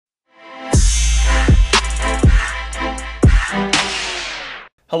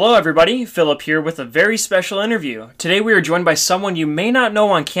Hello everybody, Phillip here with a very special interview. Today we are joined by someone you may not know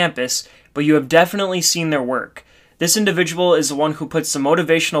on campus, but you have definitely seen their work. This individual is the one who puts the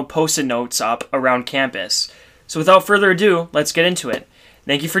motivational post-it notes up around campus. So without further ado, let's get into it.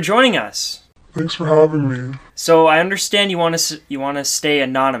 Thank you for joining us. Thanks for having me. So I understand you want to stay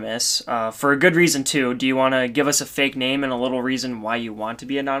anonymous, for a good reason too. Do you want to give us a fake name and a little reason why you want to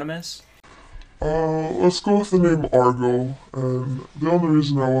be anonymous? Let's go with the name ARGO, and the only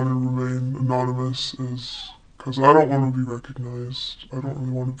reason I want to remain anonymous is because I don't want to be recognized. I don't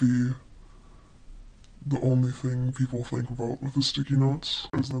really want to be the only thing people think about with the sticky notes,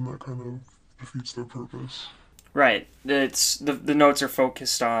 because then that kind of defeats their purpose. Right. It's the notes are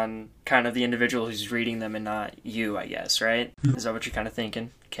focused on kind of the individual who's reading them and not you, I guess, right? Yeah. Is that what you're kind of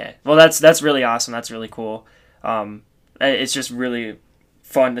thinking? Okay. Well, that's really awesome. That's really cool. It's just really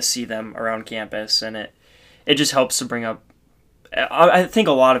fun to see them around campus, and it just helps to bring up, I think,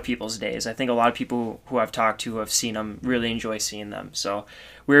 a lot of people's days. I think a lot of people who I've talked to who have seen them really enjoy seeing them. So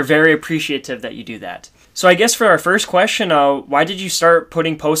we're very appreciative that you do that. So I guess for our first question, why did you start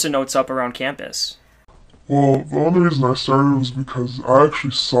putting post-it notes up around campus? Well, the only reason I started was because I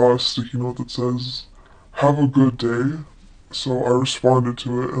actually saw a sticky note that says, "Have a good day," so I responded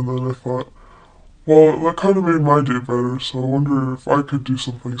to it, and then I thought, well, that kind of made my day better, so I wonder if I could do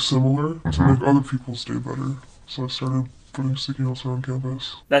something similar to make other people's day better. So I started putting sticky notes around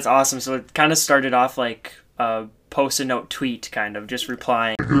campus. That's awesome. So it kind of started off like a post-it note tweet, kind of, just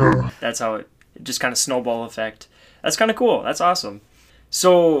replying. Yeah. That's how it just kind of snowball effect. That's kind of cool. That's awesome.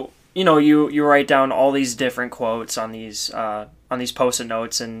 So, you write down all these different quotes on these post-it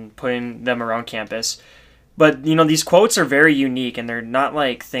notes and putting them around campus. But, these quotes are very unique, and they're not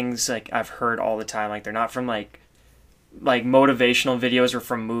like things like I've heard all the time. Like, they're not from like motivational videos or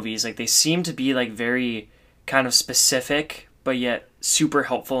from movies. Like, they seem to be like very kind of specific, but yet super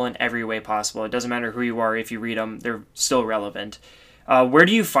helpful in every way possible. It doesn't matter who you are. If you read them, they're still relevant. Where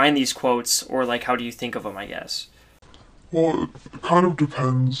do you find these quotes, or like how do you think of them, I guess? Well, it kind of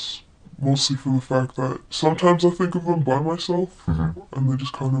depends, mostly for the fact that sometimes I think of them by myself, and they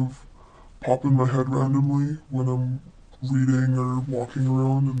just kind of pop in my head randomly when I'm reading or walking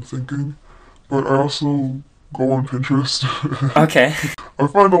around and thinking. But I also go on Pinterest. Okay. I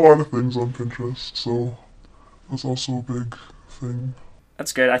find a lot of things on Pinterest, so that's also a big thing.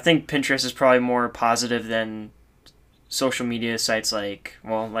 That's good. I think Pinterest is probably more positive than social media sites like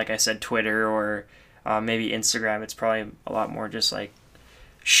I said, Twitter or maybe Instagram. It's probably a lot more just like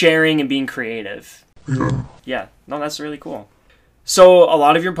sharing and being creative. Yeah. Yeah. No, that's really cool. So a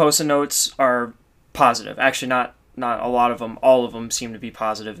lot of your post-it notes are positive. Actually, not a lot of them. All of them seem to be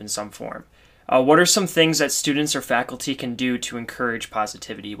positive in some form. What are some things that students or faculty can do to encourage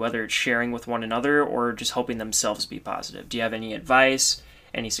positivity, whether it's sharing with one another or just helping themselves be positive? Do you have any advice,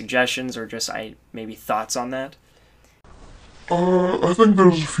 any suggestions, or just maybe thoughts on that? I think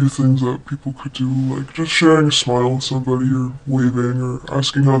there's a few things that people could do, like just sharing a smile with somebody or waving or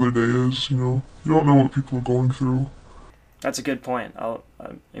asking how their day is, You don't know what people are going through. That's a good point.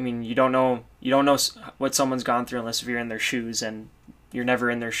 You don't know what someone's gone through unless you're in their shoes, and you're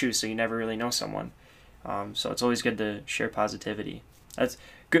never in their shoes, so you never really know someone. So it's always good to share positivity. That's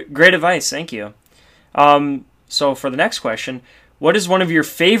great advice. Thank you. So for the next question, what is one of your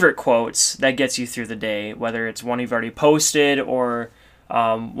favorite quotes that gets you through the day, whether it's one you've already posted or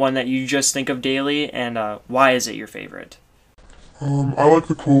one that you just think of daily, and why is it your favorite? I like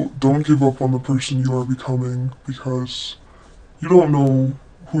the quote, "Don't give up on the person you are becoming, because you don't know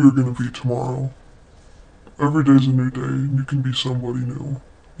who you're going to be tomorrow. Every day's a new day, and you can be somebody new.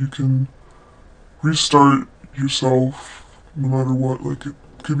 You can restart yourself no matter what. Like, it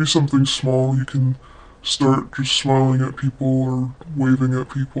could be something small. You can start just smiling at people or waving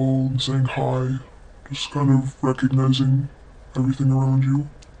at people and saying hi. Just kind of recognizing everything around you."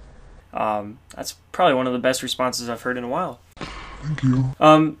 That's probably one of the best responses I've heard in a while. Thank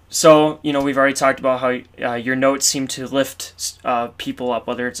you. So, we've already talked about how your notes seem to lift people up,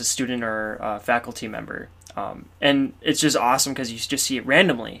 whether it's a student or a faculty member. And it's just awesome because you just see it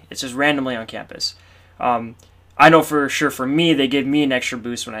randomly. It's just randomly on campus. I know for sure for me, they give me an extra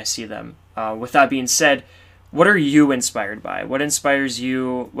boost when I see them. With that being said, what are you inspired by? What inspires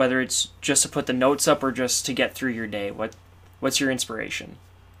you, whether it's just to put the notes up or just to get through your day? What's your inspiration?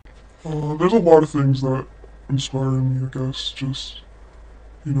 There's a lot of things that inspire me, I guess. Just,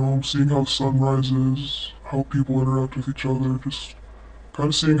 seeing how the sun rises, how people interact with each other, just kind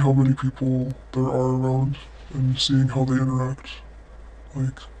of seeing how many people there are around and seeing how they interact.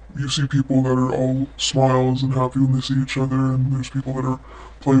 Like, you see people that are all smiles and happy when they see each other, and there's people that are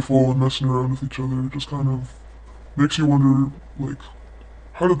playful and messing around with each other. It just kind of makes you wonder, like,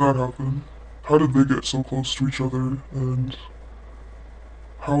 how did that happen? How did they get so close to each other? And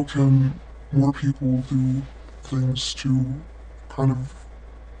how can more people do things to kind of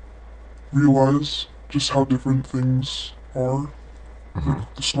realize just how different things are?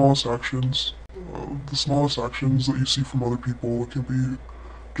 Like the smallest actions. The smallest actions that you see from other people, it can be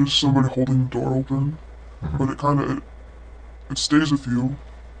just somebody holding the door open, but it stays with you,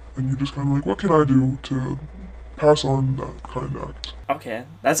 and you just kind of like, what can I do to pass on that kind act? Okay,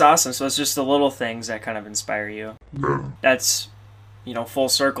 that's awesome. So it's just the little things that kind of inspire you. Yeah. That's, full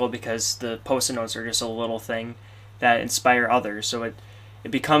circle, because the post-it notes are just a little thing that inspire others. So it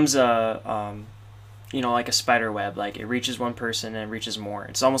becomes a, like a spider web. Like, it reaches one person and it reaches more.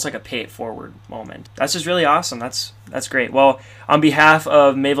 It's almost like a pay it forward moment. That's just really awesome. That's great. Well, on behalf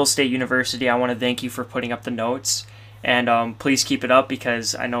of Mayville State University, I want to thank you for putting up the notes. And please keep it up,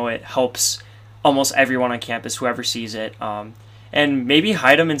 because I know it helps almost everyone on campus, whoever sees it. And maybe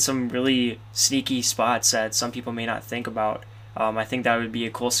hide them in some really sneaky spots that some people may not think about. I think that would be a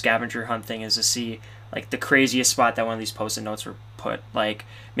cool scavenger hunt thing, is to see like the craziest spot that one of these post-it notes were put. Like,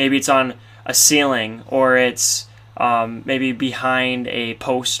 maybe it's on a ceiling, or it's maybe behind a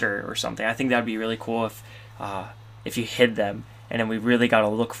poster or something. I think that would be really cool if you hid them, and then we really got to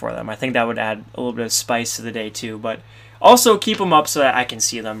look for them. I think that would add a little bit of spice to the day too. But also keep them up so that I can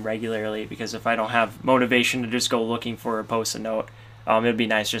see them regularly, because if I don't have motivation to just go looking for a post-it note, it'd be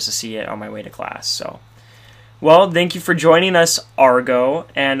nice just to see it on my way to class. So, well, thank you for joining us, ARGO.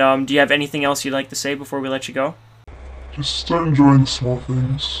 And do you have anything else you'd like to say before we let you go? Just start enjoying the small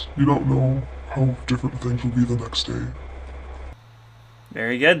things. You don't know how different things will be the next day.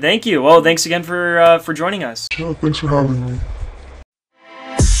 Very good. Thank you. Well, thanks again for joining us. Yeah, thanks for having me.